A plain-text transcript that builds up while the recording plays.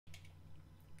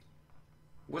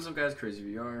What's up, guys?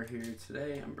 CraZi VR here.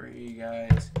 Today I'm bringing you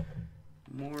guys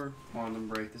more Quantum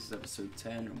Break. This is episode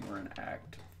 10 and we're in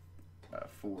Act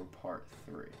 4 Part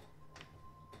 3.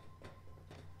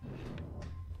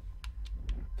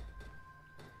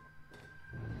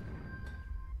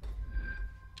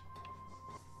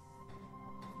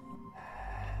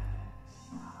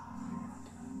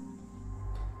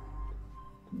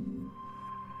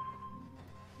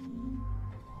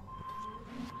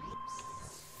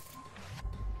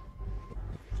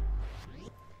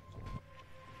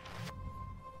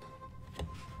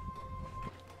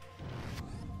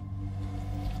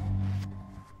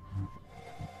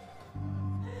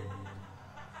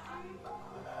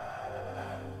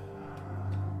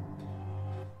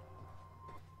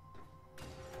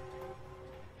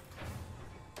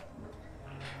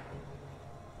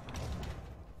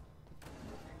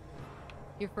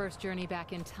 Your first journey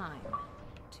back in time,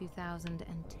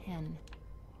 2010.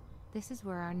 This is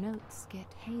where our notes get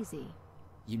hazy.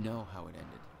 You know how it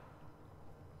ended.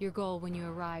 Your goal when you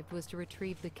arrived was to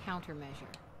retrieve the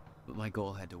countermeasure. But my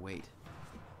goal had to wait.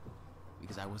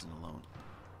 Because I wasn't alone.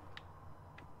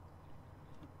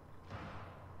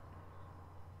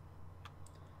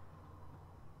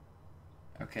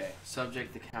 Okay,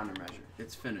 subject the countermeasure.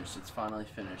 It's finished. It's finally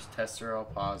finished. Tests are all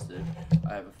positive.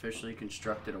 I have officially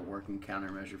constructed a working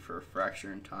countermeasure for a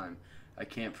fracture in time. I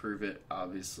can't prove it,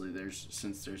 obviously,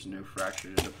 since there's no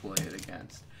fracture to deploy it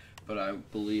against. But I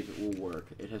believe it will work.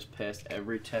 It has passed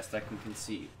every test I can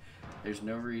conceive. There's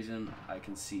no reason I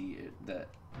can see that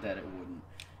it wouldn't.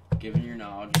 Given your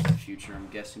knowledge of the future, I'm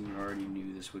guessing you already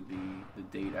knew this would be the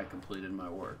date I completed my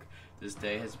work. This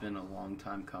day has been a long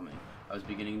time coming. I was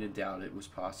beginning to doubt it was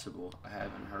possible. I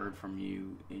haven't heard from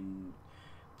you in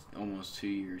almost 2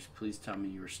 years. Please tell me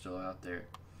you are still out there.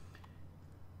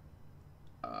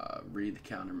 Read the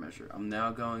countermeasure. I'm now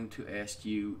going to ask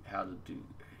you how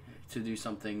to do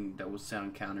something that will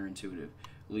sound counterintuitive.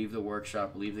 Leave the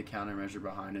workshop, leave the countermeasure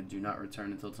behind, and do not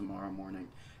return until tomorrow morning.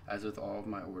 As with all of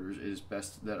my orders, it is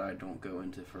best that I don't go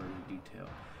into further detail.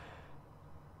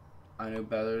 I know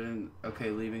better than...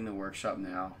 Okay, leaving the workshop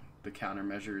now. The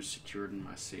countermeasure is secured in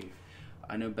my safe.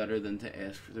 I know better than to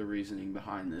ask for the reasoning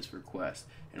behind this request.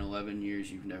 In 11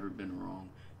 years, you've never been wrong,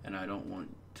 and I don't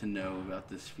want to know about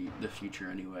the future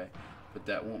anyway, but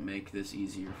that won't make this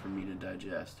easier for me to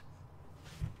digest.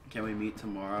 Can we meet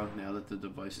tomorrow? Now that the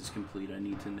device is complete, I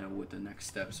need to know what the next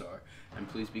steps are. And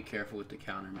please be careful with the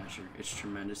countermeasure. It's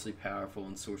tremendously powerful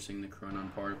in sourcing the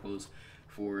chronon particles,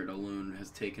 for it alone has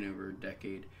taken over a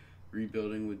decade.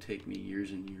 Rebuilding would take me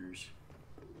years and years.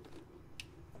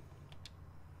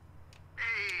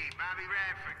 Hey, Bobby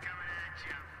Radford coming at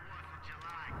you on 4th of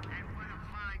July. And what a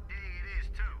fine day it is,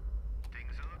 too.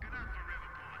 Things are looking up for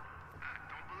Riverport.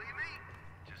 Don't believe me?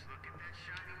 Just look at that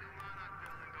shiny new Monarch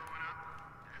building going up.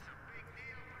 That's a big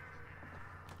deal.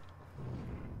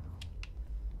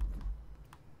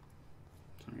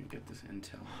 So let me get this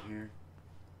intel here.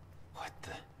 What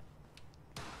the?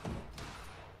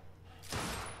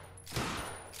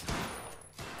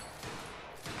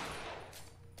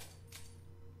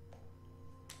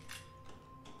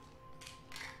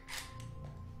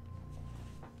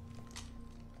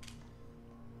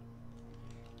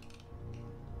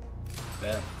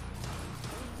 Beth.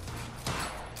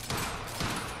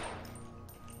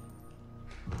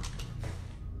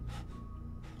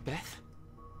 Beth?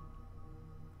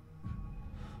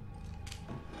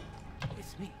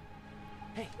 It's me.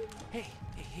 Hey.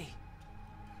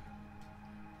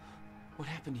 What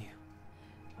happened to you?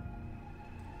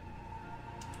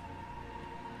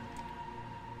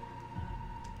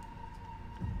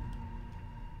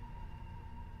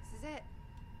 This is it.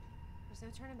 There's no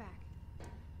turning back.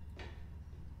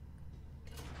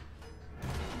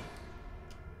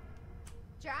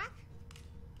 Jack?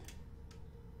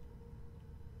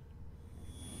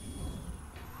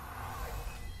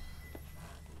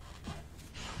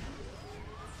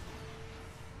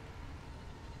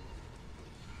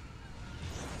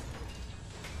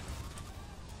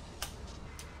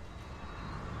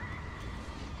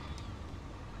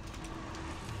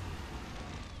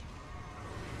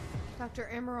 Dr.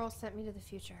 Emerald sent me to the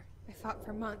future. I fought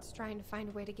for months trying to find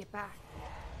a way to get back.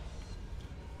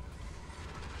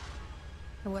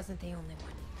 I wasn't the only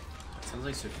one. Sounds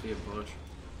like Sophia Bush.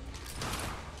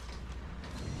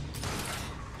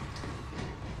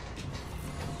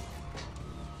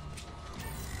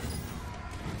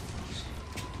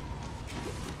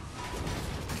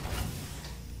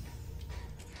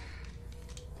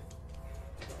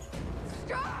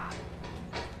 Stop!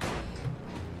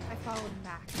 I followed him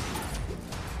back.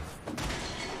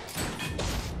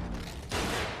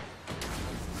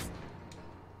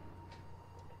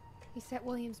 He set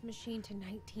Williams' machine to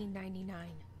 1999.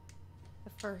 The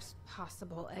first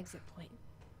possible exit point.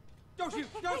 Don't shoot!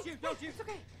 Don't shoot! Don't shoot! It's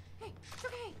okay. Hey, it's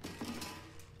okay.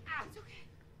 Ah, it's okay.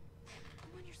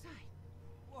 I'm on your side.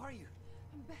 Who are you?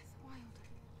 I'm Beth Wild.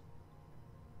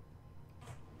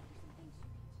 Here's some things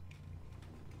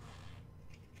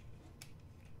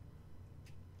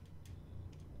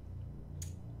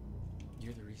you need.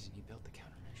 You're the reason you built the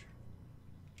countermeasure.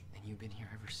 And you've been here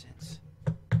ever since.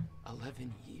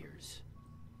 11 years.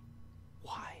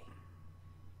 Why?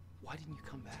 Why didn't you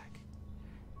come back?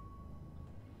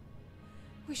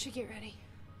 We should get ready.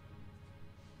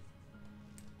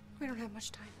 We don't have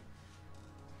much time.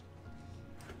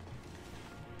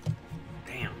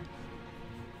 Damn.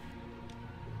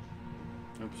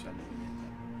 Oops, I didn't get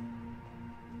that.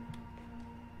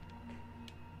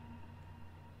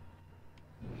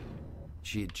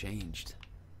 She had changed.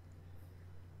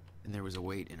 And there was a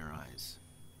weight in her eyes.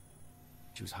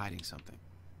 She was hiding something.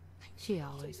 She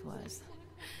always was.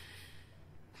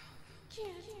 Kid.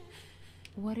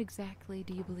 What exactly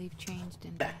do you believe changed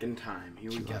in Back in time. Here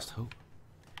we She go. lost hope.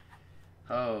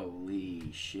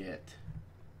 Holy shit.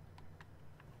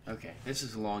 Okay, this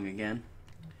is long again.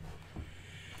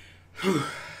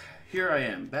 Here I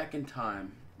am, back in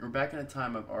time. Or back in a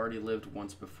time I've already lived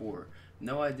once before.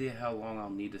 No idea how long I'll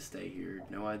need to stay here.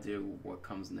 No idea what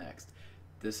comes next.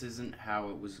 This isn't how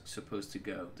it was supposed to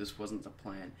go. This wasn't the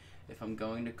plan. If I'm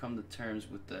going to come to terms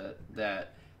with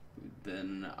that,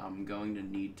 then I'm going to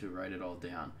need to write it all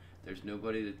down. There's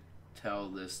nobody to tell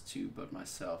this to but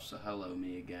myself, so hello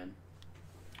me again.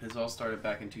 This all started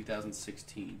back in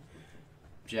 2016.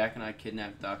 Jack and I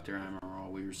kidnapped Dr. Amaral.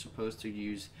 We were supposed to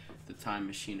use the time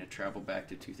machine to travel back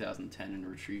to 2010 and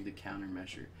retrieve the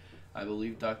countermeasure. I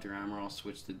believe Dr. Amaral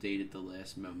switched the date at the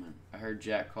last moment. I heard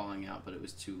Jack calling out, but it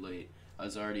was too late. I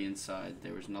was already inside.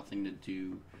 There was nothing to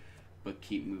do but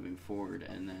keep moving forward.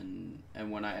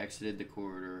 And when I exited the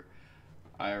corridor,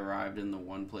 I arrived in the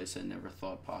one place I never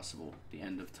thought possible, the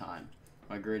end of time.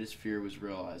 My greatest fear was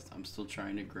realized. I'm still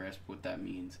trying to grasp what that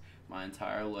means. My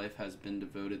entire life has been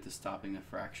devoted to stopping the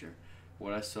fracture.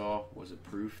 What I saw was a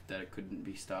proof that it couldn't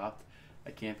be stopped.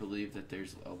 I can't believe that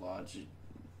there's a logic.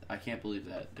 I can't believe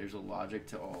that there's a logic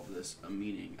to all of this, a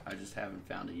meaning. I just haven't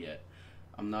found it yet.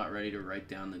 I'm not ready to write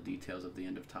down the details of the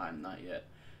end of time, not yet.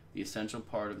 The essential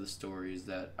part of the story is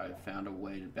that I found a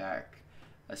way back.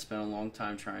 I spent a long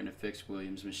time trying to fix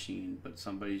Williams' machine, but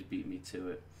somebody's beat me to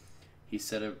it. He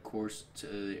set a course to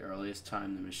the earliest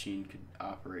time the machine could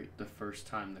operate, the first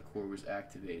time the core was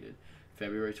activated,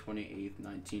 February 28th,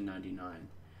 1999.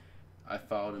 I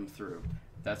followed him through.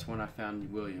 That's when I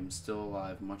found Williams, still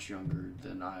alive, much younger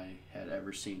than I had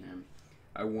ever seen him.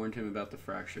 I warned him about the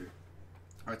fracture.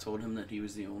 I told him that he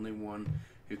was the only one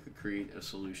who could create a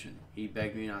solution. He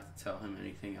begged me not to tell him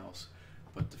anything else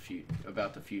but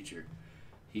about the future.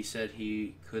 He said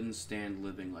he couldn't stand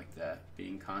living like that,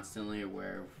 being constantly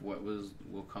aware of what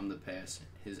will come to pass.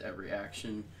 His every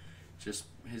action, just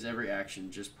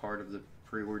part of the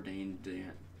preordained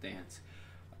dance.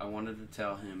 I wanted to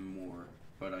tell him more,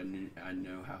 but I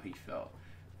know how he felt.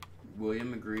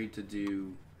 William agreed to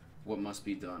do what must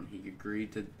be done. He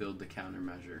agreed to build the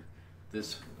countermeasure.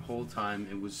 This whole time,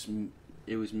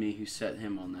 it was me who set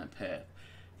him on that path.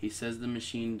 He says the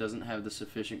machine doesn't have the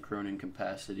sufficient chronon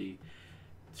capacity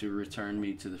to return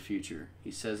me to the future.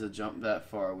 He says a jump that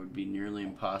far would be nearly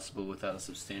impossible without a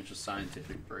substantial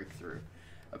scientific breakthrough.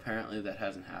 Apparently that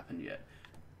hasn't happened yet.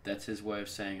 That's his way of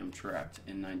saying I'm trapped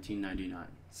in 1999,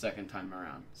 second time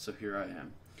around. So here I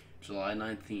am. July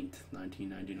 19th,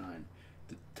 1999.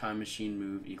 The time machine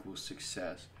move equals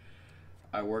success.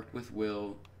 I worked with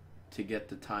Will to get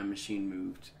the time machine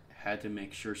moved. Had to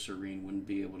make sure Serene wouldn't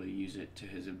be able to use it to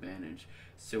his advantage,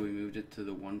 so we moved it to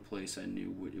the one place I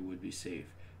knew it would be safe,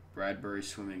 Bradbury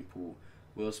swimming pool.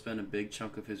 Will spent a big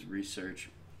chunk of his research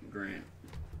grant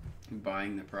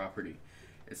buying the property.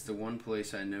 It's the one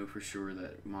place I know for sure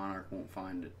that Monarch won't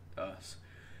find us.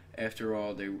 After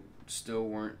all, they still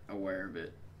weren't aware of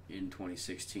it in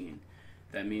 2016.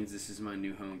 That means this is my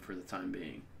new home for the time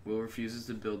being. Will refuses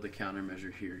to build the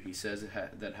countermeasure here. He says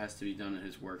that has to be done at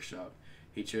his workshop.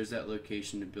 He chose that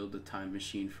location to build the time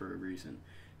machine for a reason.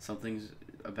 Something's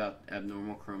about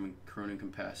abnormal chronon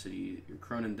capacity,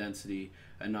 chronon density,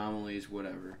 anomalies,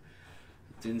 whatever.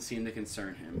 It didn't seem to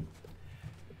concern him.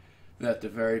 That the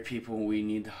very people we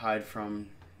need to hide from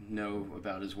know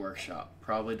about his workshop.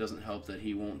 Probably doesn't help that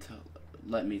he won't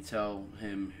let me tell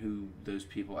him who those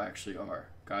people actually are.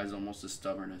 Guy's almost as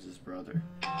stubborn as his brother.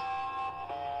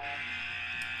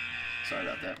 Sorry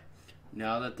about that.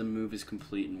 Now that the move is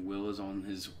complete and Will is on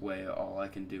his way, all I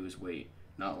can do is wait.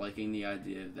 Not liking the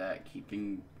idea of that,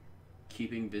 keeping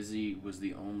Keeping busy was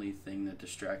the only thing that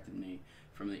distracted me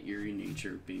from the eerie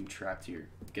nature of being trapped here.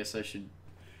 Guess I should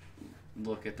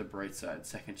look at the bright side.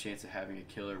 Second chance of having a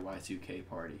killer Y2K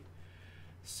party.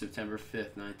 September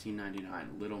 5th,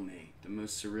 1999. Little May. The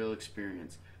most surreal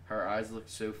experience. Her eyes looked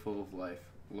so full of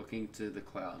life, looking to the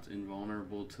clouds,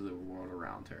 invulnerable to the world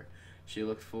around her. She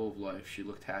looked full of life. She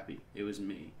looked happy. It was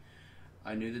me.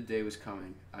 I knew the day was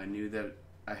coming. I knew that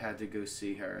I had to go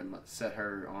see her and set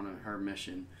her on her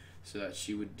mission so that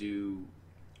she would do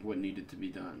what needed to be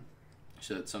done,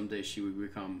 so that someday she would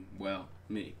become, well,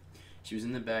 me. She was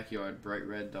in the backyard, bright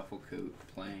red duffel coat,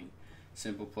 playing.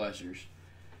 Simple pleasures.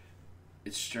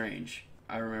 It's strange.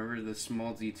 I remember the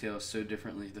small details so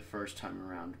differently the first time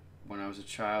around. When I was a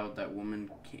child, that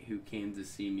woman who came to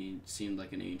see me seemed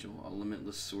like an angel, a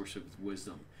limitless source of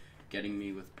wisdom, getting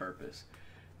me with purpose.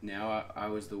 Now I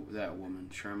was that woman,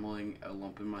 trembling, a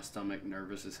lump in my stomach,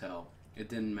 nervous as hell. It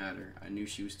didn't matter. I knew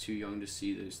she was too young to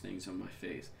see those things on my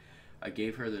face. I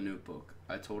gave her the notebook.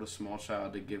 I told a small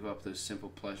child to give up those simple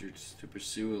pleasures to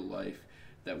pursue a life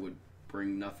that would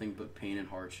bring nothing but pain and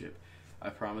hardship. I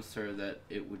promised her that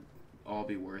it would all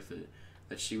be worth it,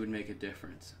 that she would make a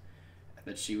difference,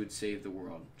 that she would save the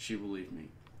world. She believed me.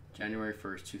 January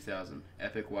 1st, 2000.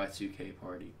 Epic Y2K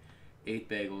party. 8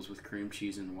 bagels with cream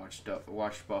cheese and watched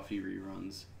Buffy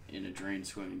reruns in a drained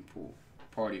swimming pool.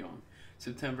 Party on.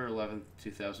 September 11th,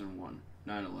 2001.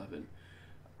 9/11.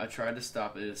 I tried to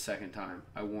stop it a second time.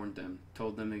 I warned them,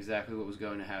 told them exactly what was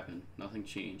going to happen. Nothing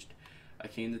changed. I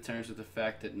came to terms with the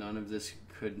fact that none of this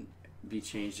could be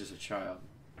changed as a child.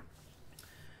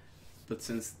 But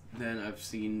since then, I've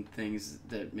seen things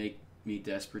that make me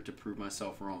desperate to prove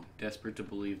myself wrong, desperate to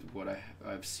believe what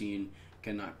I've seen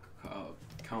cannot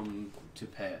come to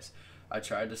pass. I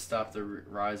tried to stop the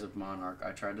rise of Monarch.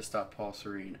 I tried to stop Paul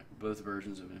Serene, both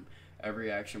versions of him.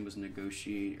 Every action was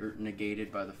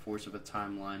negated by the force of a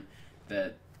timeline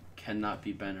that cannot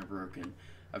be bent or broken.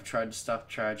 I've tried to stop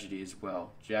tragedy as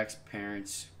well. Jack's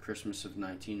parents' Christmas of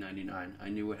 1999. I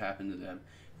knew what happened to them.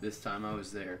 This time I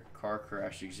was there. Car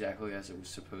crashed exactly as it was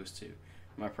supposed to.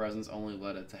 My presence only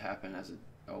led it to happen as it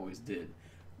always did.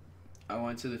 I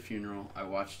went to the funeral. I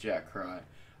watched Jack cry.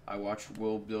 I watched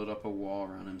Will build up a wall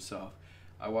around himself.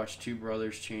 I watched 2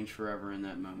 brothers change forever in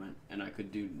that moment, and I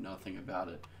could do nothing about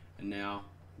it. And now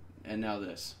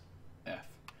this. F.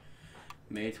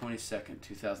 May 22nd,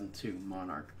 2002,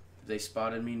 Monarch. They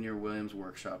spotted me near William's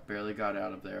workshop, barely got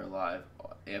out of there alive.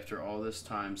 After all this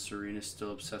time, Serene is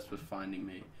still obsessed with finding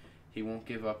me. He won't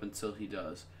give up until he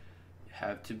does.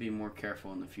 Have to be more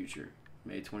careful in the future.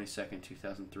 May 22nd,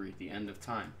 2003, the end of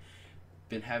time.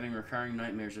 Been having recurring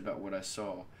nightmares about what I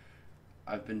saw.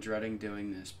 I've been dreading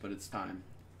doing this, but it's time.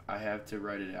 I have to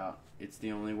write it out. It's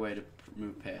the only way to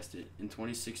move past it. In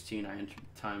 2016, I entered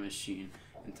the time machine,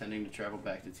 intending to travel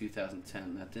back to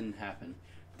 2010. That didn't happen.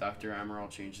 Dr. Amaral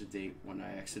changed the date. When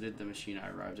I exited the machine, I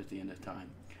arrived at the end of time.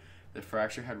 The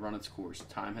fracture had run its course.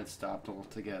 Time had stopped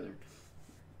altogether.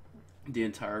 The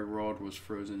entire world was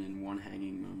frozen in one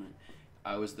hanging moment.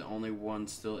 I was the only one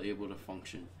still able to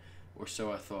function. Or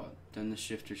so I thought. Then the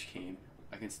shifters came.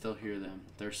 I can still hear them.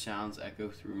 Their sounds echo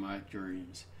through my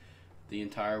dreams. The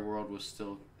entire world was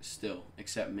still,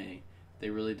 except me. They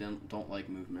really don't like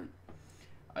movement.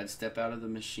 I'd step out of the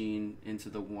machine into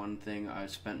the one thing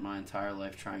I've spent my entire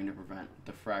life trying to prevent.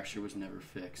 The fracture was never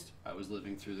fixed. I was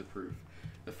living through the proof.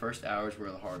 The first hours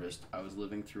were the hardest. I was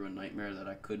living through a nightmare that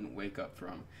I couldn't wake up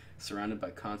from, surrounded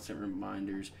by constant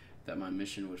reminders that my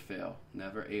mission would fail,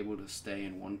 never able to stay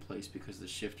in one place because the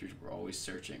shifters were always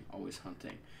searching, always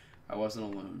hunting. I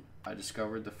wasn't alone. I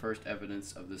discovered the first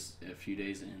evidence of this a few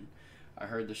days in. I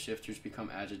heard the shifters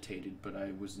become agitated, but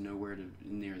I was nowhere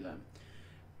near them.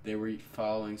 They were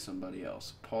following somebody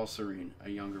else. Paul Serene,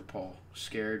 a younger Paul,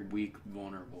 scared, weak,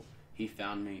 vulnerable. He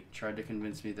found me, tried to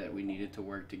convince me that we needed to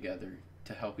work together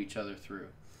to help each other through.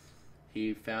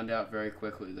 He found out very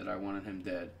quickly that I wanted him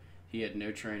dead. He had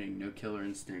no training, no killer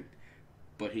instinct,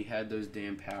 but he had those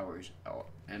damn powers,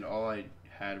 and all I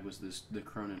had was the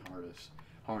Cronin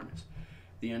harness.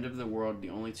 The end of the world,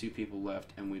 the only 2 people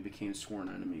left, and we became sworn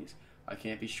enemies. I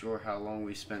can't be sure how long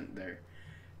we spent there.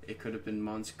 It could have been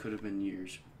months, could have been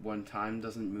years. When time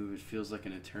doesn't move, it feels like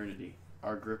an eternity.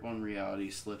 Our grip on reality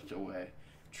slipped away,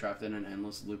 trapped in an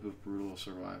endless loop of brutal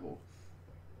survival.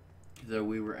 Though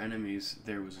we were enemies,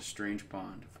 there was a strange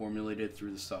bond, formulated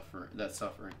through that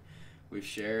suffering. We've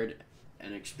shared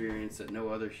an experience that no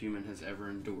other human has ever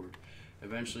endured.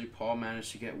 Eventually, Paul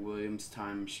managed to get William's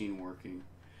time machine working.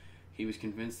 He was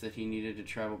convinced that he needed to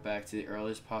travel back to the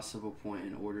earliest possible point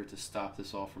in order to stop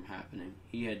this all from happening.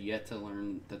 He had yet to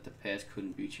learn that the past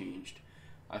couldn't be changed.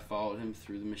 I followed him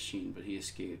through the machine, but he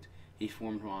escaped. He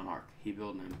formed Monarch. He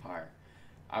built an empire.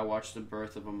 I watched the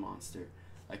birth of a monster.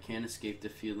 I can't escape the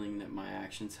feeling that my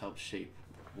actions helped shape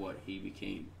what he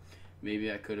became.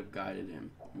 Maybe I could have guided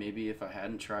him. Maybe if I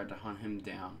hadn't tried to hunt him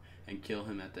down and kill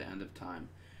him at the end of time.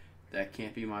 That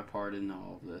can't be my part in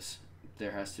all of this.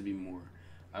 There has to be more.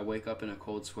 I wake up in a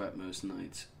cold sweat most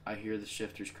nights. I hear the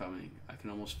shifters coming. I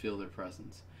can almost feel their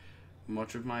presence.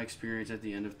 Much of my experience at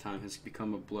the end of time has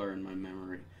become a blur in my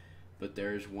memory. But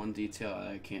there is one detail that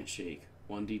I can't shake.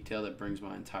 One detail that brings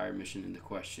my entire mission into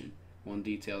question. One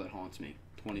detail that haunts me.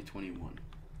 2021.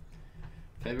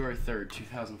 February 3rd,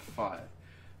 2005.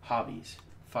 Hobbies.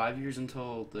 5 years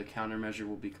until the countermeasure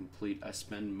will be complete. I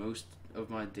spend most of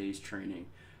my days training.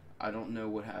 I don't know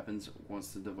what happens once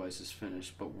the device is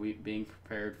finished, but being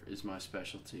prepared is my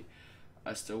specialty.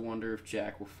 I still wonder if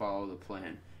Jack will follow the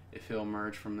plan, if he'll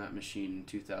emerge from that machine in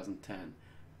 2010.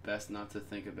 Best not to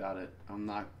think about it. I'm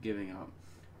not giving up,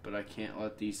 but I can't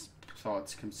let these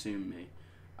thoughts consume me.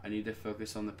 I need to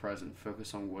focus on the present,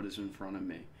 focus on what is in front of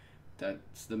me.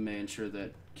 That's the mantra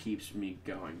that keeps me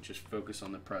going. Just focus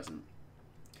on the present.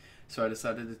 So I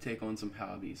decided to take on some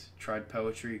hobbies. Tried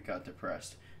poetry, got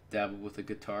depressed. Dabbled with a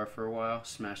guitar for a while,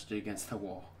 smashed it against the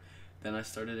wall. Then I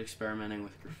started experimenting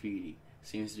with graffiti.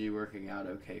 Seems to be working out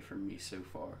okay for me so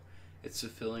far. It's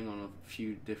fulfilling on a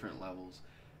few different levels.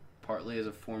 Partly as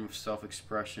a form of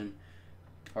self-expression,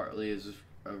 partly as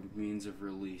a means of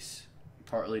release,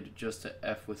 partly just to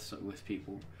F with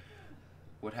people.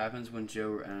 What happens when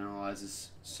Joe analyzes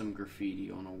some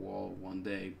graffiti on a wall one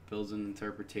day, builds an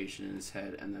interpretation in his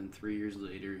head, and then 3 years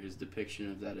later his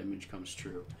depiction of that image comes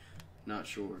true? Not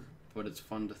sure, but it's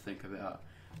fun to think about.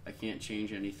 I can't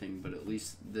change anything, but at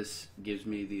least this gives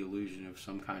me the illusion of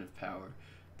some kind of power.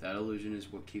 That illusion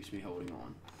is what keeps me holding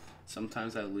on.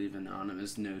 Sometimes I leave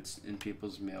anonymous notes in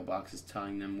people's mailboxes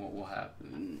telling them what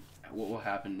will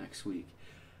happen next week.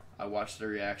 I watch their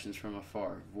reactions from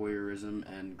afar, voyeurism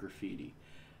and graffiti.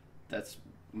 That's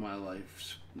my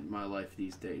life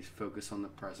these days. Focus on the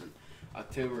present.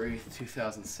 October 8th,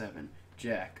 2007.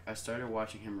 Jack. I started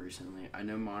watching him recently. I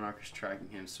know Monarch is tracking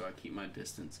him, so I keep my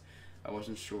distance. I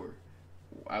wasn't sure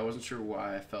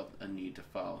why I felt a need to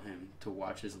follow him, to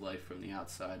watch his life from the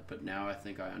outside, but now I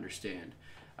think I understand.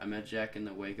 I met Jack in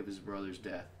the wake of his brother's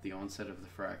death, the onset of the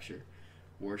fracture.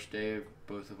 Worst day of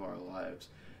both of our lives.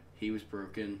 He was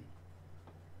broken.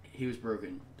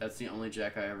 That's the only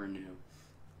Jack I ever knew.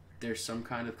 There's some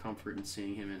kind of comfort in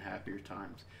seeing him in happier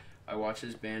times. I watched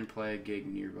his band play a gig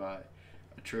nearby.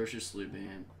 Atrociously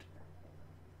band.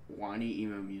 Whiny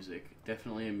emo music.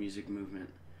 Definitely a music movement.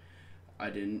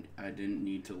 I didn't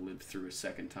need to live through a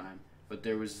second time. But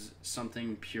there was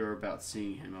something pure about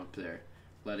seeing him up there,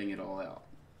 letting it all out.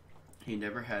 He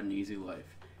never had an easy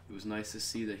life. It was nice to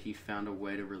see that he found a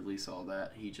way to release all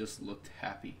that. He just looked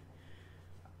happy.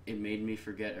 It made me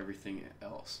forget everything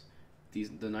else.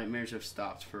 The nightmares have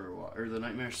stopped for a while, or the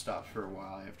nightmares stopped for a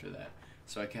while after that.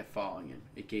 So I kept following him.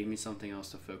 It gave me something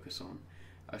else to focus on.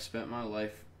 I've spent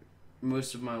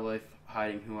most of my life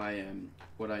hiding who I am,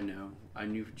 what I know. I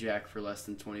knew Jack for less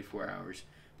than 24 hours,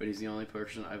 but he's the only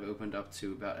person I've opened up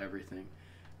to about everything.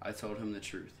 I told him the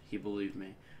truth. He believed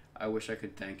me. I wish I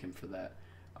could thank him for that.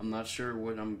 I'm not sure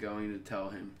what I'm going to tell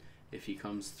him if he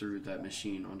comes through that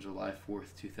machine on July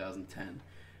 4th, 2010.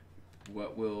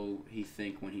 What will he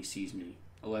think when he sees me?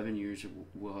 11 years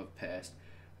will have passed.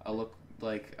 I look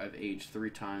like I've aged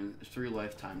 3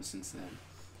 lifetimes since then.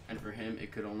 And for him,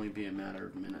 it could only be a matter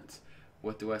of minutes.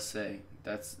 What do I say?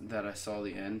 That I saw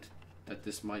the end? That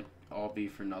this might all be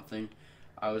for nothing?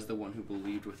 I was the one who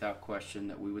believed without question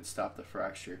that we would stop the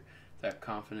fracture. That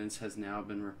confidence has now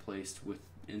been replaced with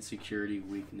insecurity,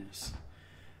 weakness.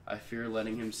 I fear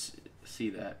letting him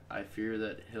see that. I fear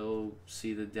that he'll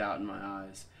see the doubt in my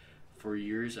eyes. For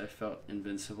years, I felt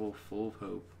invincible, full of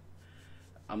hope.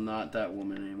 I'm not that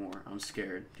woman anymore. I'm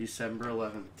scared. December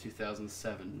 11th,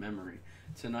 2007. Memory.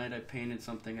 Tonight I painted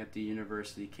something at the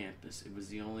university campus. It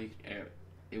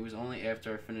was only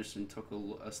after I finished and took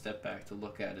a step back to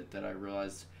look at it that I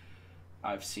realized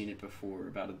I've seen it before,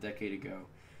 about a decade ago.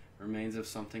 Remains of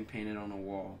something painted on a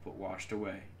wall, but washed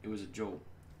away. It was a jolt.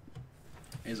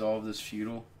 Is all of this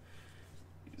futile?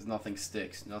 Because nothing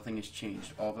sticks. Nothing has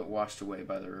changed. All of it washed away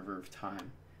by the river of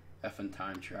time. Effing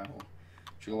time travel.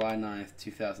 July 9th,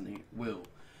 2008. Will.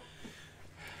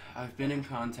 I've been in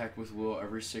contact with Will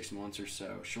every 6 months or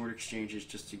so. Short exchanges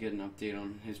just to get an update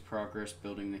on his progress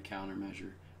building the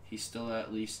countermeasure. He's still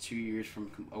at least 2 years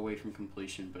away from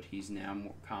completion, but he's now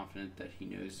more confident that he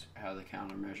knows how the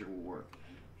countermeasure will work.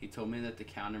 He told me that the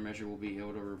countermeasure will be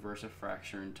able to reverse a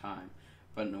fracture in time,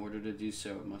 but in order to do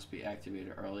so, it must be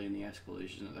activated early in the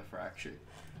escalation of the fracture.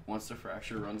 Once the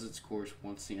fracture runs its course,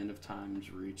 once the end of time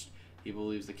is reached, he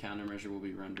believes the countermeasure will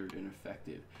be rendered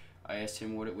ineffective. I asked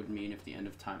him what it would mean if the end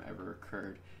of time ever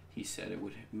occurred. He said it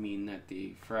would mean that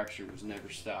the fracture was never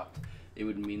stopped. It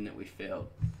would mean that we failed.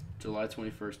 July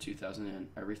 21st, 2000.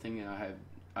 Everything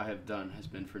I have done has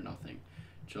been for nothing.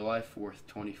 July 4th,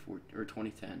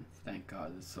 2010. Thank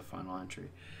God, this is the final entry.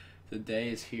 The day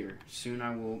is here. Soon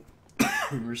I will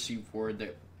receive word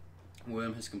that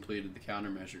William has completed the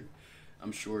countermeasure.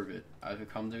 I'm sure of it. I've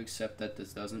come to accept that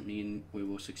this doesn't mean we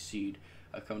will succeed.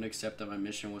 I've come to accept that my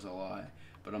mission was a lie,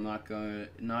 but I'm not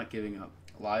giving up.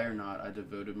 Lie or not, I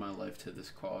devoted my life to this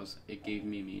cause. It gave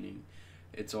me meaning.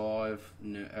 It's all I've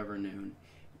ever known.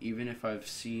 Even if I've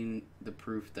seen the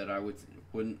proof that I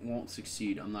won't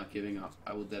succeed, I'm not giving up.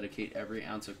 I will dedicate every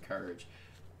ounce of courage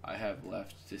I have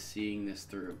left to seeing this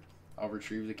through. I'll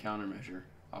retrieve the countermeasure.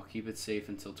 I'll keep it safe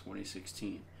until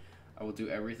 2016. I will do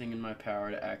everything in my power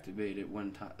to activate it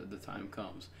when the time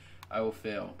comes. I will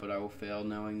fail, but I will fail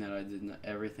knowing that I did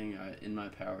everything in my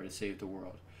power to save the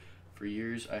world. For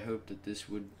years, I hoped that this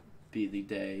would be the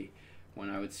day when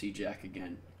I would see Jack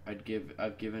again. I've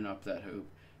given up that hope.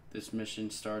 This mission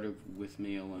started with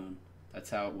me alone. That's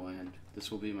how it will end. This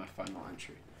will be my final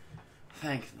entry.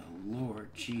 Thank the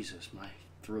Lord Jesus, my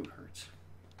throat hurts.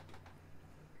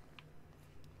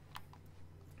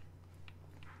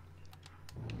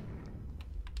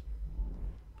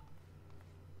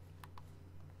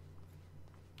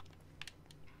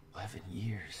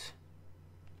 Years.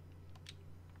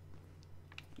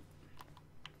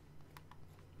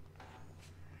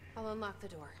 I'll unlock the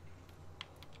door.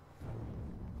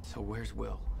 So where's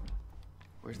Will?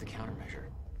 Where's the countermeasure?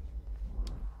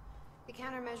 The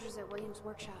countermeasure's at William's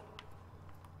workshop,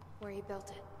 where he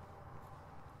built it.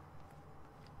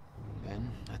 Then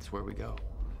that's where we go.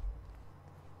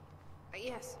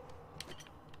 Yes.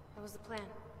 That was the plan.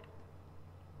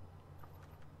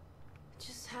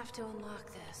 Just have to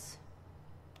unlock this.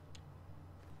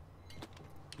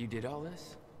 You did all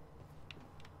this?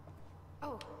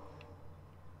 Oh.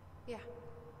 Yeah.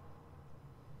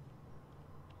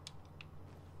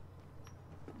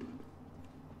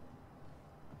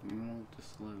 We won't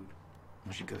just load.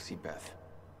 I should go see Beth.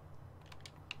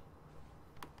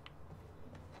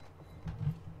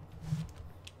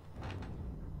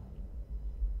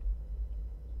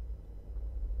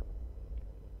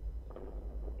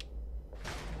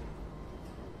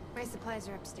 My supplies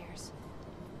are upstairs.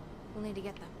 We'll need to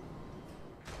get them.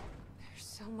 There's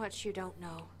so much you don't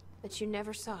know that you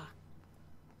never saw.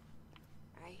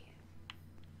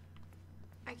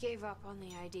 I gave up on the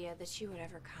idea that she would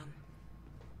ever come.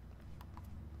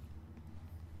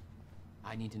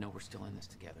 I need to know we're still in this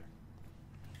together.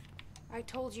 I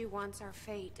told you once our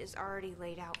fate is already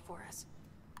laid out for us.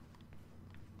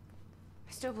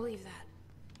 I still believe that.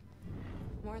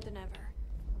 More than ever.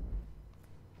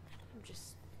 I'm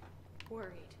just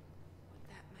worried what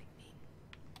that might mean.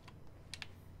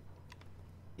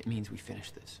 It means we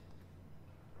finish this.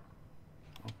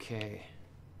 Okay.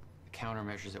 The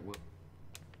countermeasures at will.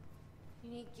 You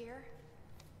need gear?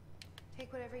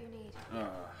 Take whatever you need. The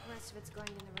rest of it's going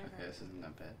in the river. Okay, this isn't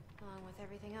that bad. Along with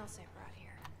everything else I brought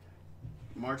here.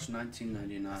 March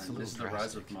 1999. This is the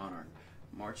rise of Monarch.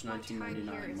 March My time here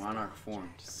 1999. is Monarch done, formed.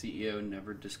 Jack. CEO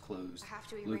never disclosed. I have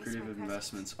to erase Lucrative my presence.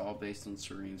 investments, all based on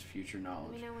Serene's future Let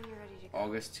knowledge. me know when you're ready to go.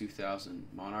 August 2000.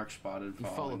 Monarch spotted He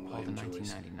following followed Paul in William Joyce.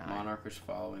 1999. Monarch was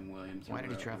following William. Why did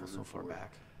he throughout travel River so far Ford.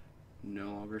 back? No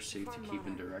longer safe to Before keep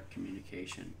in Monarch. direct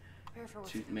communication. Prepare for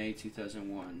what's May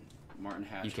 2001. Martin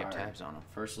Hatch You kept hired. tabs on him.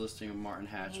 First listing of Martin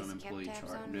Hatch He's on kept employee tabs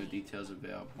chart. on No me. details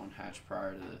available on Hatch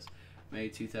prior to this. May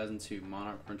 2002.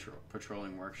 Monarch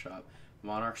patrolling workshop.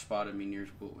 Monarch spotted me near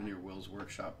Will's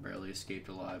workshop. Barely escaped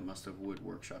alive. Must have wood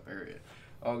workshop area.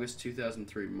 August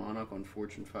 2003. Monarch on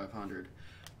Fortune 500.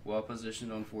 Well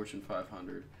positioned on Fortune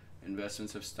 500.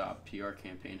 Investments have stopped. PR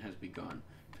campaign has begun.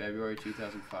 February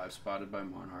 2005. Spotted by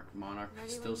Monarch. Monarch Ready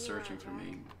still when you searching are, for Jack.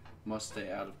 me. Must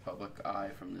stay out of public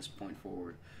eye from this point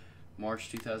forward.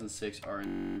 March 2006,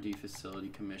 R&D facility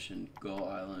commissioned. Gull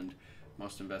Island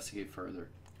must investigate further.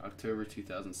 October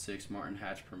 2006, Martin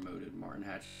Hatch promoted. Martin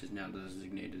Hatch is now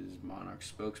designated as Monarch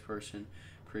spokesperson.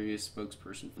 Previous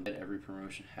spokesperson for every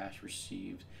promotion Hatch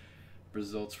received.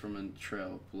 Results from a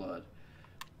trail of blood.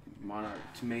 Monarch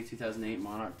to May 2008,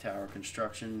 Monarch Tower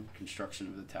construction. Construction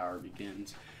of the tower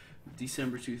begins.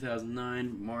 December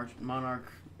 2009,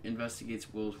 Monarch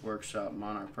investigates Will's workshop.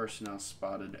 Monarch personnel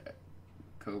spotted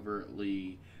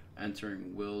covertly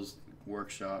entering Will's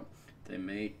workshop. They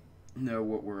may know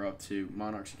what we're up to.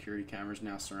 Monarch security cameras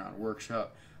now surround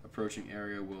workshop. Approaching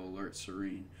area will alert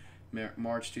Serene.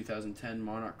 March 2010,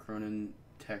 Monarch Cronin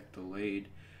Tech delayed.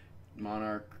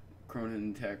 Monarch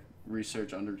Cronin Tech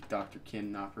research under Dr.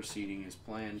 Kim not proceeding as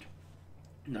planned.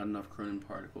 Not enough Cronin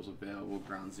particles available.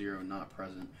 Ground zero not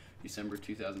present. December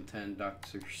 2010,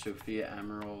 Dr. Sophia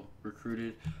Amaral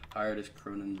recruited, hired as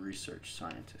Cronin research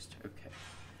scientist. Okay.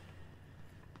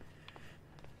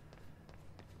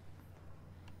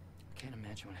 Can't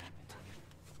imagine what happened to you.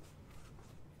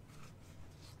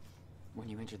 When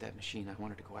you entered that machine, I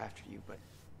wanted to go after you, but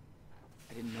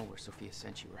I didn't know where Sophia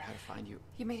sent you or how to find you.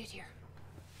 You made it here.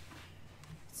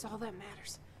 It's all that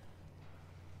matters.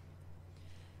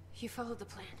 You followed the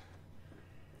plan.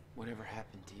 Whatever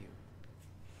happened to you,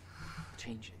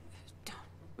 change it. Don't.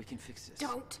 We can fix this.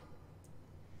 Don't.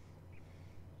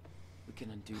 We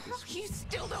can undo this. You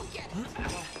still don't get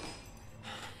it.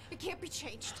 It can't be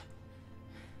changed.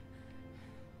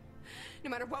 No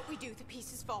matter what we do, the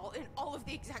pieces fall in all of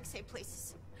the exact same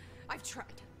places. I've tried.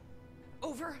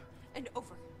 Over and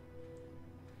over.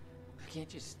 I can't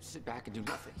just sit back and do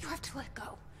nothing. You have to let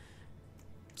go.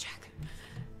 Jack.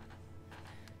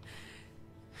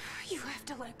 You have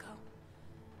to let go.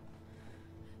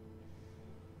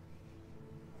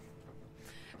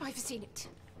 I've seen it.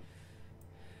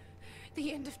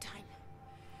 The end of time.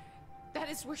 That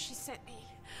is where she sent me.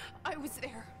 I was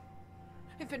there.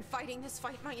 I've been fighting this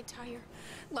fight my entire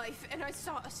life, and I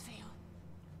saw us fail.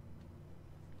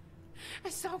 I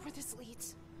saw where this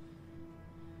leads.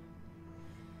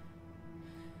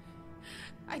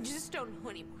 I just don't know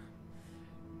anymore.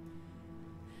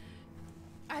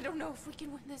 I don't know if we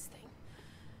can win this thing.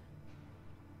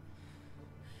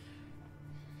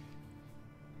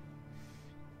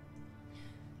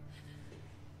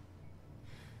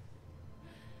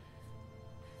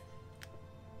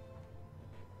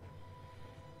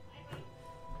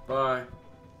 Bye.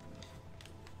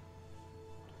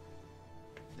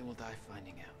 Then we'll die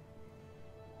finding out.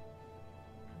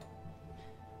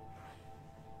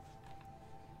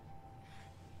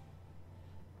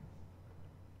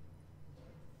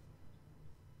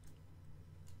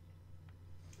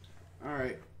 All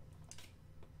right.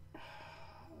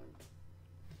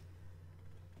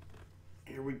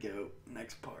 Here we go.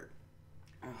 Next part.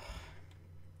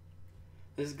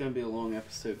 This is going to be a long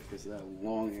episode because of that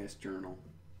long-ass journal.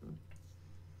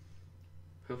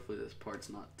 Hopefully this part's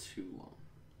not too long.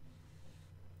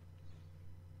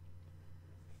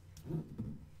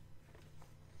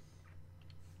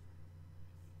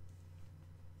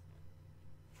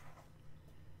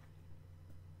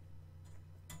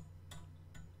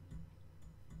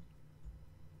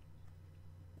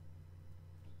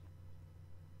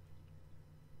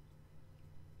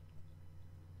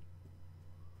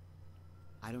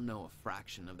 I don't know a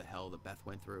fraction of the hell that Beth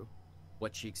went through.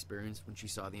 What she experienced when she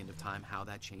saw the end of time, how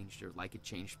that changed her, like it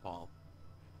changed Paul.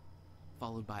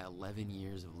 Followed by 11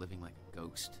 years of living like a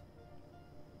ghost.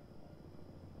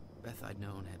 Beth I'd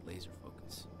known had laser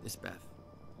focus. This Beth,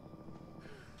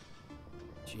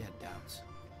 she had doubts.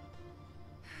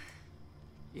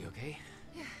 You okay?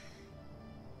 Yeah.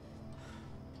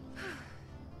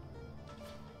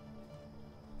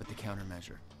 But the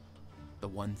countermeasure, the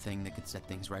one thing that could set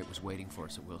things right, was waiting for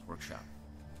us at Will's workshop.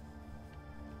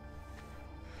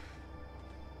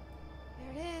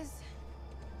 There it is.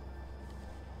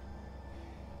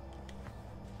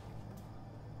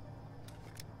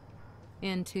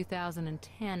 In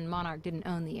 2010, Monarch didn't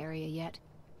own the area yet.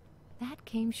 That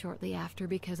came shortly after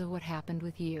because of what happened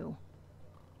with you.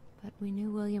 But we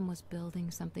knew William was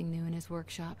building something new in his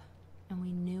workshop, and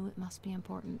we knew it must be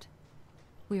important.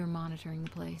 We were monitoring the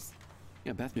place.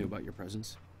 Yeah, Beth knew about your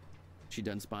presence. She'd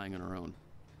done spying on her own.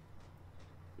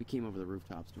 We came over the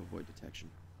rooftops to avoid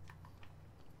detection.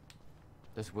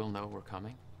 Does Will know we're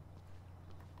coming?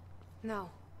 No,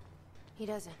 he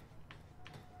doesn't.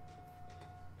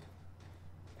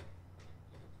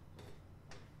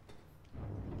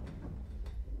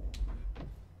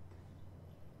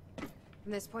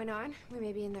 From this point on, we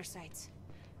may be in their sights.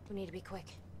 We need to be quick.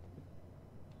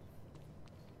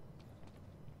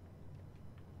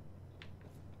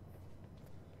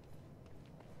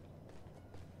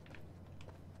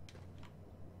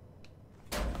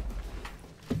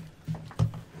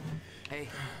 Hey,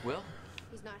 Will?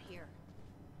 He's not here.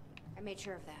 I made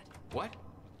sure of that. What?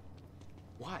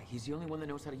 Why? He's the only one that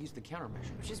knows how to use the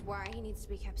countermeasure. Which is why he needs to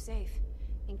be kept safe.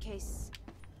 In case...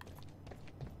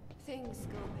 things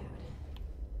go bad.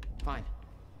 Fine.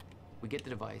 We get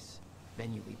the device,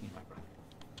 then you leave me my brother.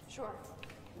 Sure.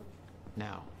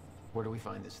 Now, where do we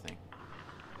find this thing?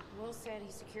 Will said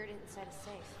he secured it inside a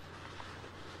safe.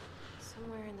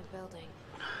 Somewhere in the building.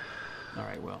 All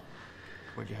right, Will.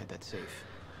 Where'd you hide that safe?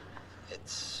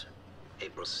 It's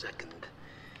April 2nd.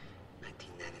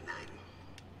 1999.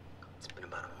 It's been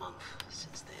about a month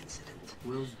since the incident.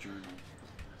 Will's journal.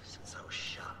 Since I was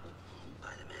shot by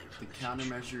the man The from the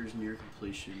countermeasure is near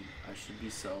completion. I should be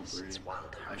celebrating.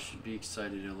 I should be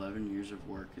excited. 11 years of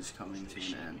work is coming to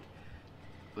an end.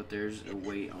 But there's a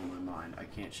weight on my mind. I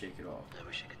can't shake it off.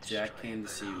 Jack came to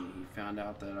see me. He found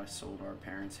out that I sold our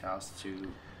parents' house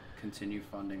to continue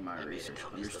funding my research.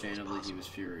 Understandably, he was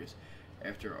furious.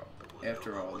 After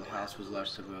all, the house was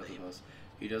left to both of us.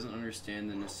 He doesn't understand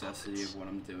the necessity of what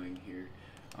I'm doing here.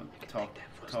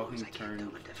 Talking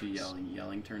turned to yelling.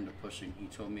 Yelling turned to pushing. He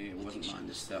told me it wasn't mine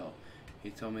to sell. He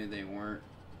told me they were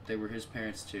his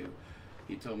parents too.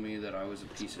 He told me that I was a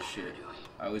piece of shit.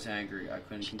 I was angry. I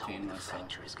couldn't contain myself.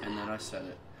 And then I said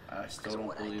it. I still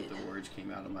don't believe the words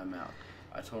came out of my mouth.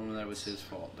 I told him that it was his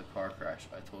fault, the car crash.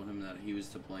 I told him that he was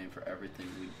to blame for everything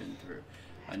we'd been through.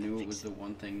 I knew it was the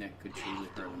one thing that could truly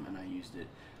hurt him, and I used it.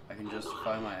 I can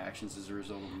justify my actions as a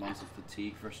result of months of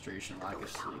fatigue, frustration, lack of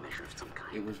sleep.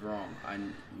 It was wrong. I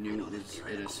knew it was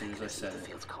it as soon as I said it.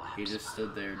 He just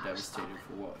stood there, devastated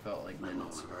for what felt like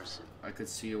minutes. I could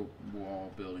see a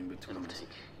wall building between us.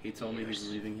 He told me he's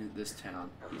leaving this town.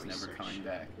 He's never coming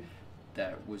back.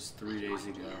 That was 3 days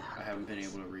ago. I haven't been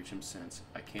able to reach him since.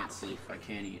 I can't sleep. I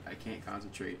can't eat. I can't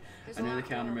concentrate. I know the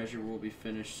countermeasure will be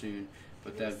finished soon,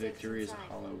 but that victory is a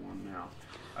hollow one now.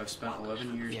 I've spent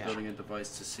 11 years building a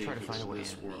device to save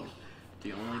this world.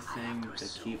 The only thing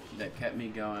that kept me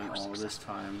going all this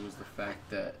time was the fact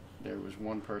that there was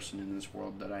one person in this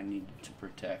world that I needed to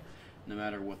protect, no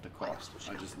matter what the cost.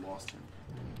 I just lost him.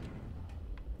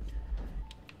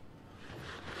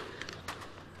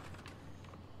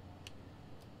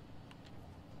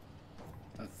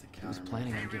 That's the countermeasure. I was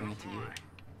planning on giving it to you.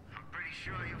 I'm pretty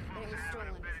sure you But it folks was are having stolen a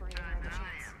better before you time had the than I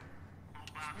chance. am.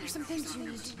 There's some things you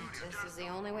need to do. This is the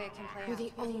only way it can play out. You're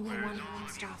the only one who can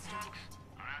stop it.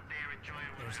 Are out there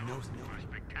enjoying what There's I no hope no. are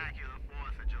spectacular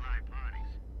 4th of July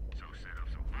parties. So set up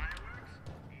some fireworks.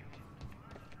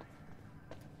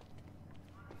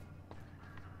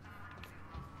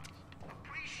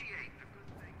 Appreciate the good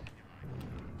things in your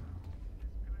life.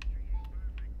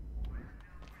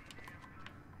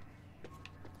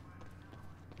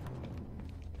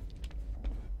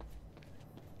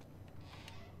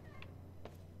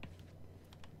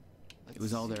 It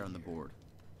was all there on the board.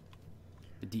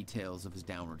 The details of his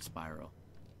downward spiral.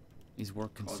 His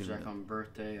work Called consumed Jack him. on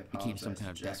birthday. Became some Apologize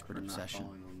kind of to Jack desperate for not obsession.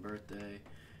 calling on birthday.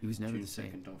 He was never June the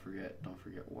same. 2nd, don't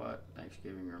forget what?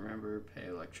 Thanksgiving, remember. Pay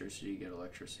electricity, get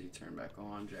electricity turned back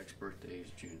on. Jack's birthday is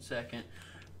June 2nd.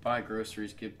 Buy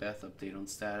groceries, get Beth update on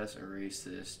status, erase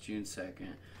this, June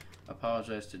 2nd.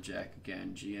 Apologize to Jack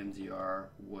again. GMDR,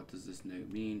 what does this note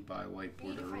mean? Buy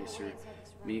whiteboard eraser.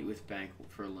 Meet with bank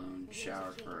for loan.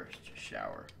 Shower first.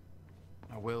 Shower.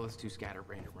 My will is too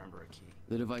scatterbrained to remember a key.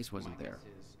 The device wasn't My there, guess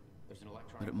is there's an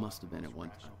electronic but it must lock have been in at the one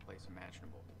most time. rational place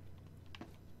imaginable.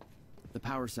 The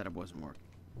power setup wasn't working,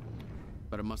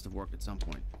 but it must have worked at some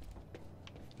point.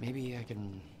 Maybe I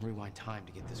can rewind time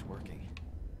to get this working.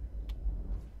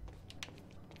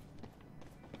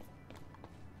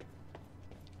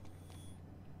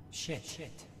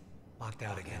 Shit. Locked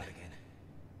out again.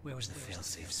 Where was the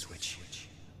failsafe switch?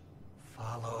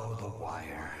 Follow the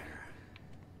wire.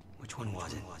 Which one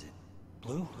was it?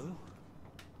 Blue?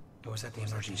 Or was that the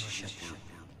emergency shutdown?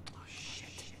 Oh,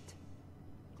 shit.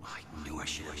 I knew I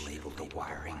should have labeled the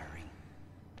wiring.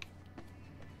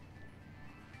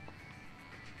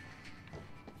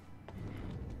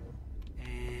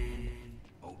 And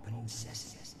open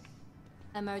sesame.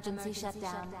 Emergency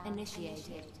shutdown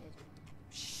initiated.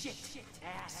 Shit!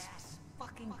 Ass!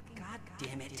 Fucking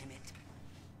goddamn it!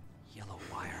 Yellow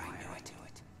wire, I knew it.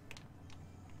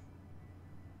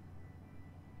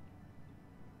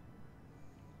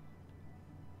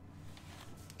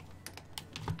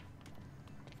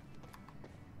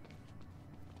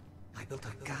 I built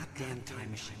a goddamn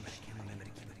time machine, but I can't remember to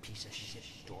keep a piece of shit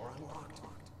door unlocked.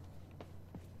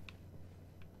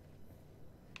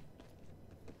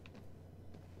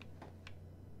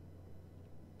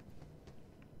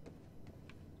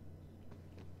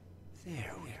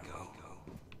 There we go.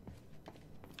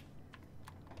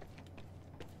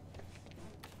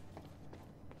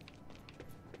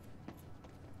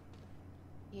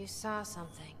 You saw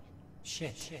something.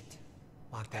 Shit.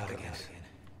 Locked out again.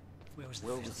 Where was the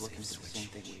Will failsafe was looking for the switch? same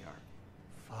thing we are.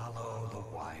 Follow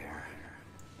the wire.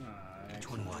 Which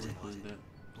one was it?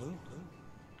 Blue?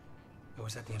 Or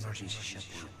was that the emergency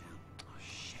shutdown? Oh,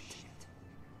 shit.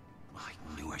 I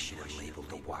knew I should have labeled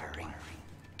the wiring.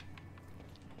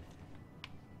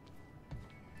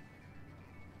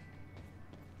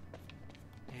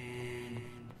 And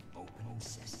open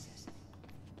sesame.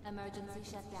 Emergency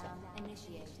shutdown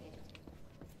initiated.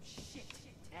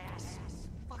 ass.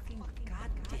 Fucking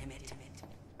goddamn it.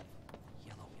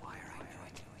 Yellow wire, I knew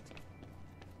it.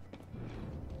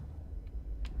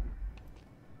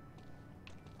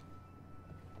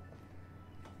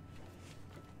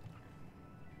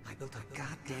 I built a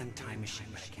goddamn time machine,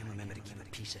 but I can't remember to keep a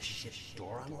piece of shit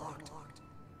door unlocked.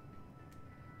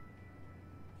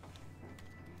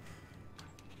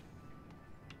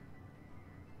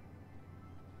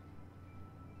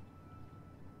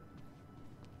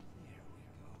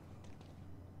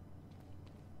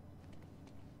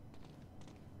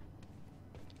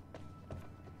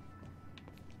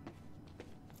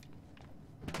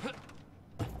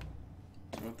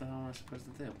 What the hell am I supposed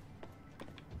to do?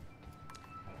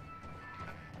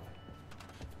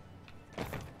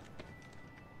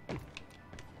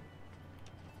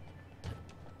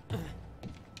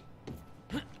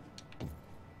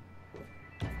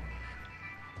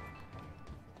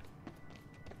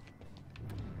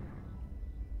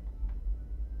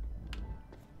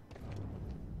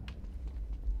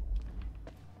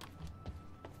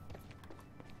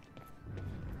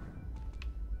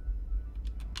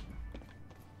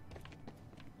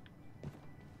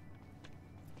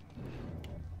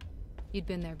 You'd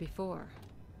been there before.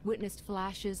 Witnessed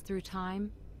flashes through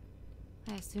time.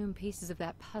 I assume pieces of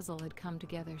that puzzle had come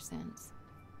together since.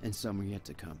 And some are yet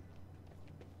to come.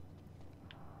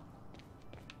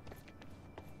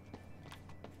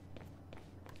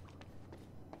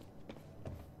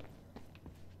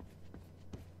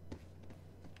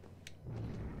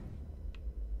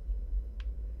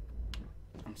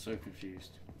 I'm so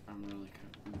confused. I'm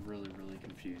really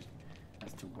confused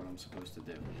as to what I'm supposed to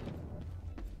do.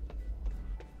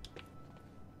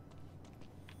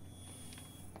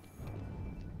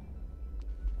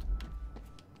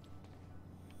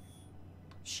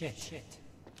 Shit.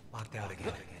 Locked out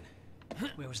again.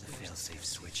 Where was the failsafe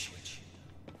switch?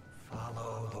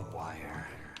 Follow the wire.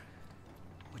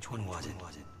 Which one was it?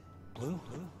 Blue?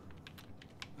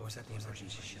 Or was that the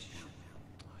emergency shutdown?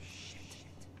 Oh, shit.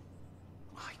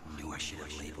 I knew I should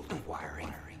have labeled the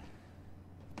wiring.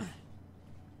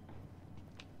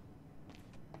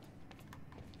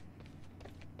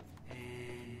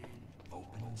 And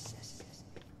open sesame.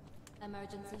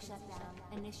 Emergency shutdown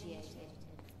initiated.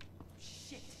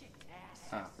 Shit, ass.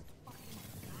 Ah.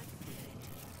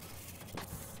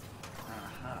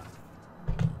 Aha.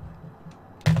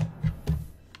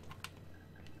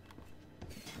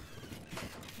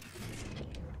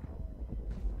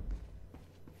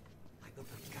 I built a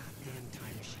goddamn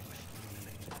time machine, but I can't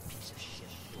remember to keep a piece of shit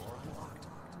door unlocked.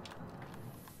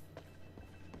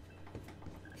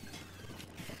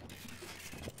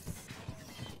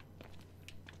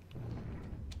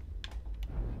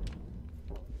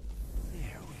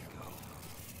 There we go.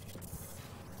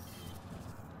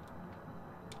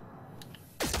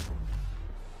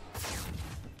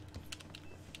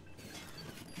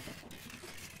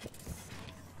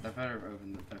 I better have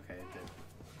opened the. Okay, it did.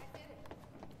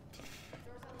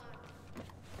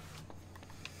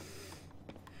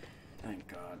 Thank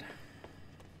God.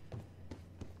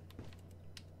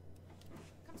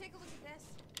 Come take a look at this.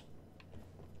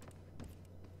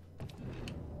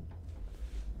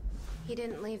 He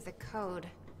didn't leave the code.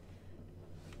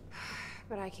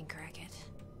 But I can crack it.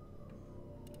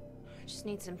 I just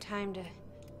need some time to...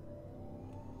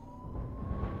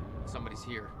 Somebody's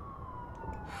here.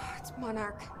 It's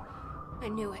Monarch. I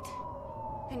knew it.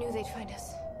 I knew they'd find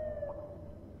us.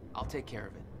 I'll take care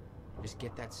of it. Just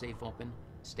get that safe open,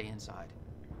 stay inside.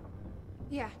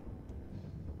 Yeah.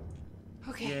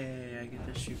 Okay. Yay, I get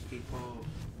to shoot people.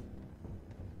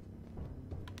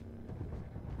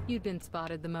 You'd been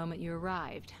spotted the moment you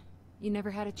arrived. You never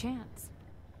had a chance.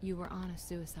 You were on a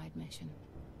suicide mission.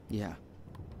 Yeah.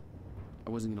 I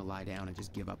wasn't gonna lie down and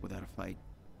just give up without a fight.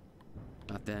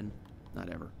 Not then, not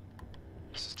ever.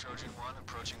 This is Trojan 1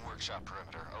 approaching workshop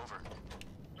perimeter. Over.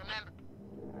 Remember.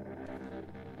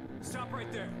 Stop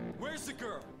right there. Where's the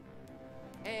girl?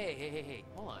 Hey,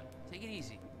 hold on. Take it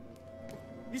easy.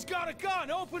 He's got a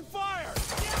gun! Open fire! What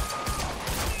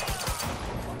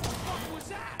the fuck was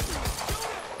that? Shoot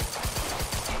him!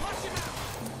 Flush him out!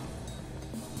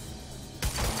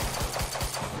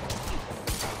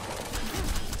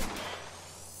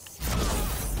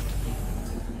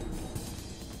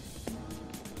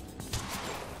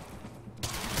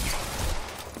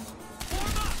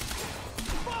 Form up!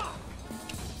 Fuck!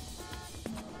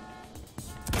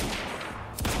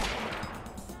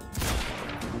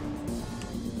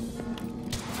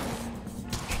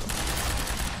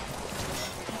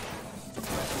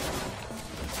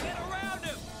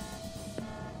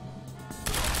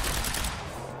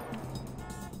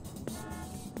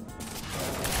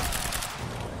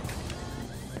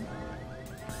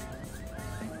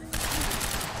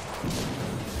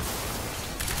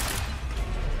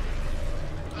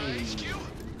 HQ?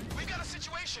 We got a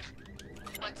situation.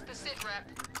 What's the sit rep?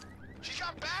 He's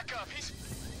got backup.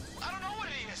 I don't know what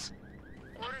he is.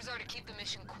 Orders are to keep the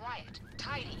mission quiet,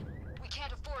 tidy. We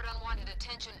can't afford unwanted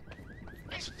attention.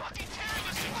 He's fucking tearing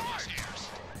us apart!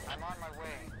 I'm on my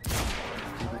way.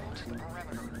 Hold the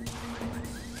perimeter.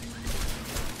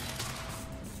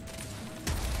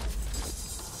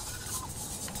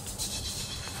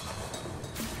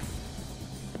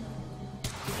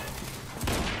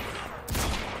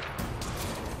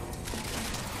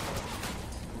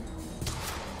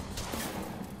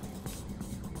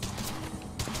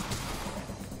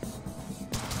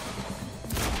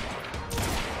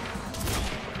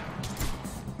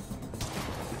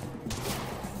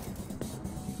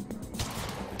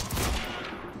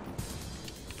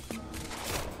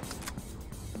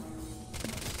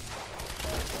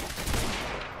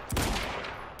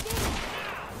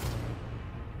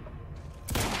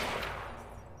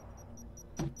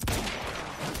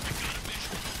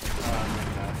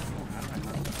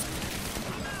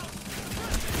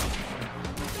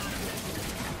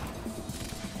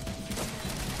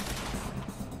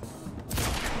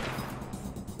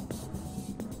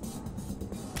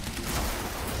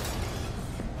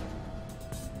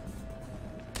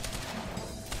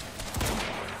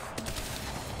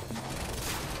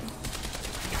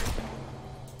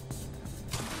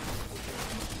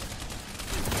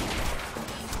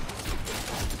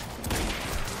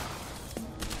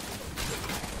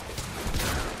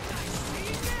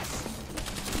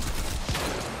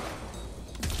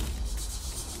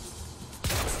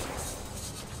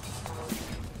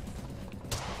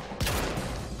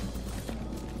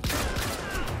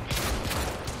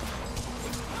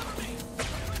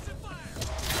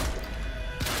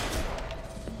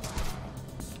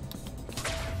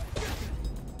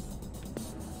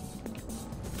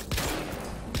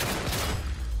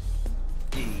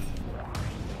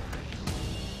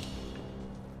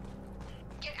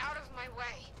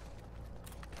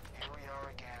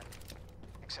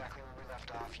 Exactly where we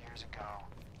left off years ago.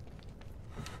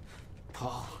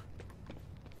 Paul.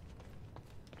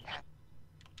 Hand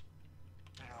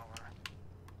it over.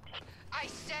 I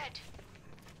said,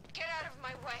 get out of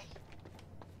my way.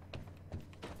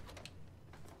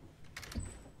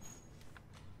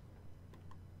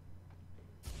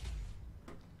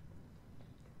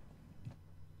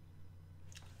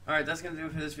 Alright, that's gonna do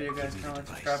it for this video, guys. Comment,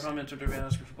 subscribe, comment, Twitter, video,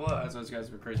 description below. As always,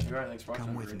 guys, we're crazy. Alright, thanks for watching.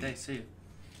 Have a great day. See you.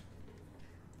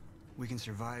 We can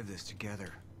survive this together.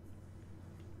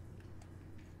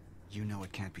 You know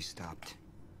it can't be stopped.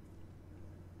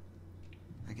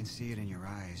 I can see it in your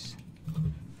eyes.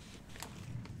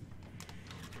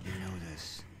 You know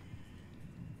this.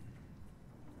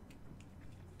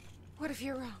 What if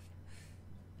you're wrong?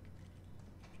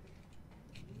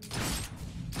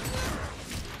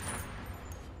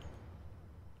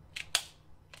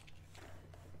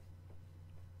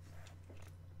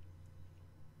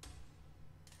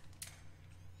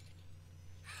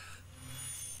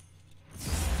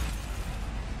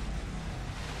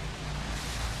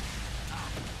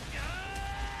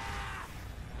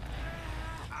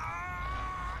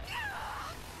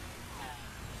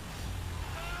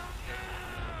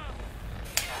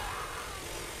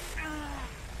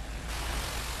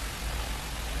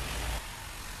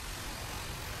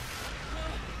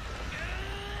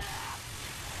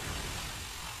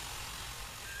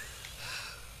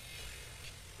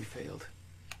 We failed.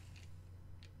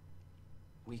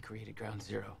 We created Ground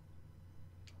Zero.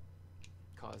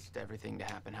 Caused everything to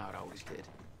happen how it always did.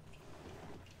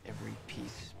 Every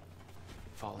piece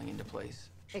falling into place.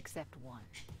 Except one.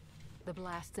 The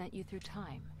blast sent you through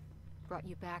time. Brought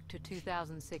you back to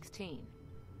 2016.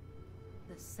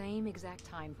 The same exact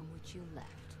time from which you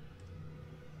left.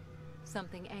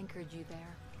 Something anchored you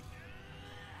there.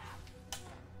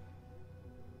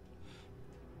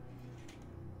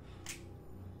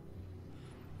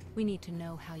 We need to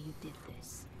know how you did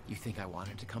this. You think I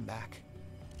wanted to come back?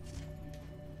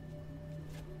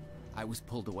 I was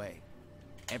pulled away.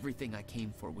 Everything I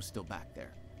came for was still back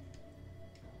there.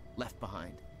 Left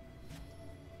behind.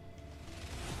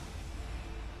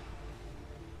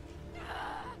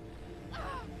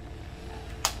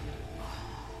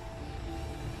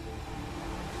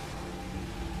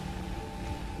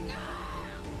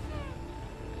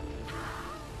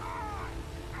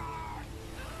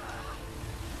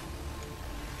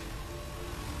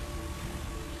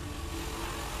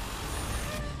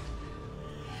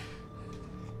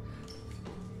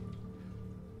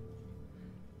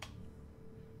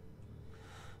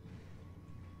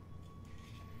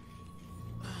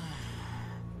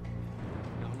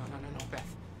 No,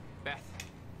 Beth.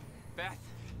 Beth.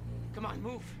 Come on,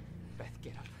 move. Beth,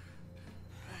 get up.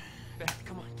 Beth,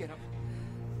 come on, get up.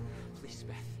 Please,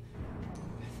 Beth.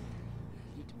 Beth,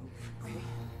 you need to move, okay?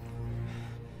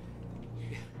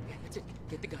 Yeah, that's it.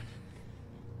 Get the gun.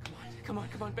 Come on,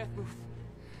 Beth, move.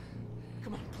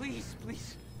 Come on, please,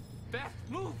 please. Beth,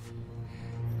 move!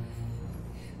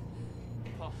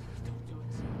 Paul, don't do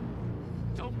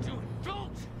it. Don't do it,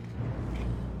 don't!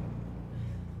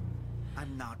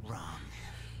 I'm not wrong.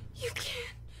 You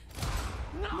can't.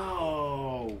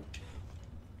 No!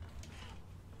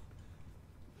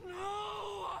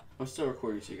 No! I'm still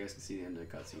recording so you guys can see the end of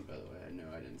the cutscene, by the way. I know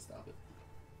I didn't stop it.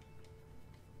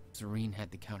 Serene had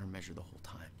the countermeasure the whole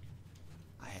time.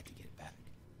 I had to get it back.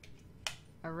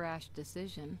 A rash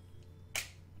decision.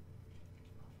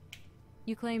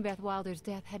 You claim Beth Wilder's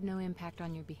death had no impact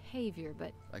on your behavior,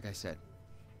 but... Like I said,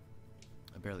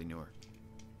 I barely knew her.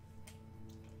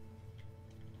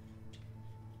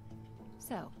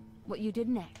 So, what you did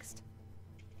next?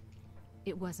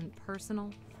 It wasn't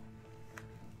personal,